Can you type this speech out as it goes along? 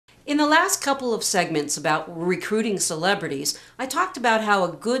In the last couple of segments about recruiting celebrities, I talked about how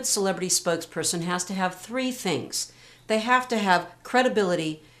a good celebrity spokesperson has to have three things. They have to have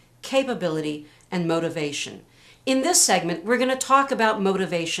credibility, capability, and motivation. In this segment, we're going to talk about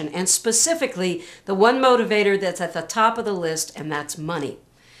motivation, and specifically the one motivator that's at the top of the list, and that's money.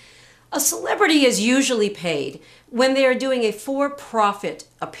 A celebrity is usually paid when they are doing a for-profit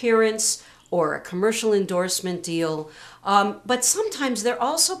appearance or a commercial endorsement deal, but sometimes they're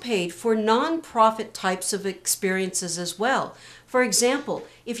also paid for non-profit types of experiences as well. For example,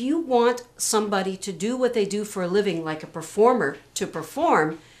 if you want somebody to do what they do for a living, like a performer, to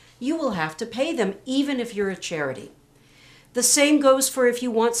perform, you will have to pay them even if you're a charity. The same goes for if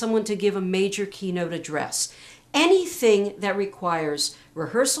you want someone to give a major keynote address. Anything that requires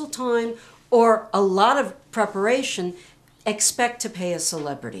rehearsal time or a lot of preparation, expect to pay a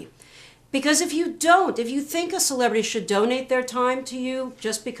celebrity. Because if you don't, if you think a celebrity should donate their time to you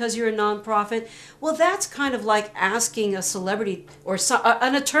just because you're a nonprofit, well, that's kind of like asking a celebrity or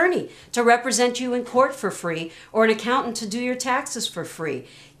an attorney to represent you in court for free, or an accountant to do your taxes for free.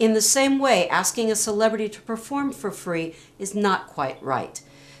 In the same way, asking a celebrity to perform for free is not quite right.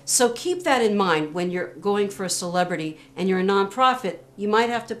 So keep that in mind when you're going for a celebrity and you're a nonprofit, you might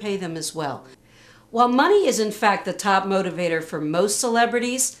have to pay them as well. While money is in fact the top motivator for most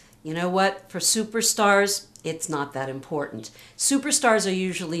celebrities, you know what? For superstars, it's not that important. Superstars are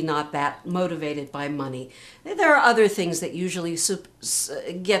usually not that motivated by money. There are other things that usually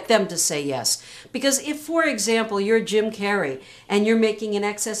get them to say yes. Because if, for example, you're Jim Carrey and you're making in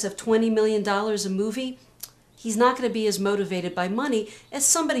excess of $20 million a movie, he's not going to be as motivated by money as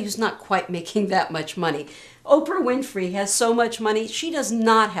somebody who's not quite making that much money. Oprah Winfrey has so much money, she does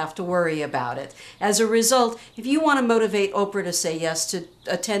not have to worry about it. As a result, if you want to motivate Oprah to say yes to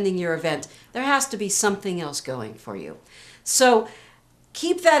attending your event, there has to be something else going for you. So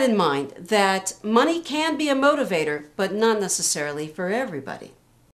keep that in mind, that money can be a motivator, but not necessarily for everybody.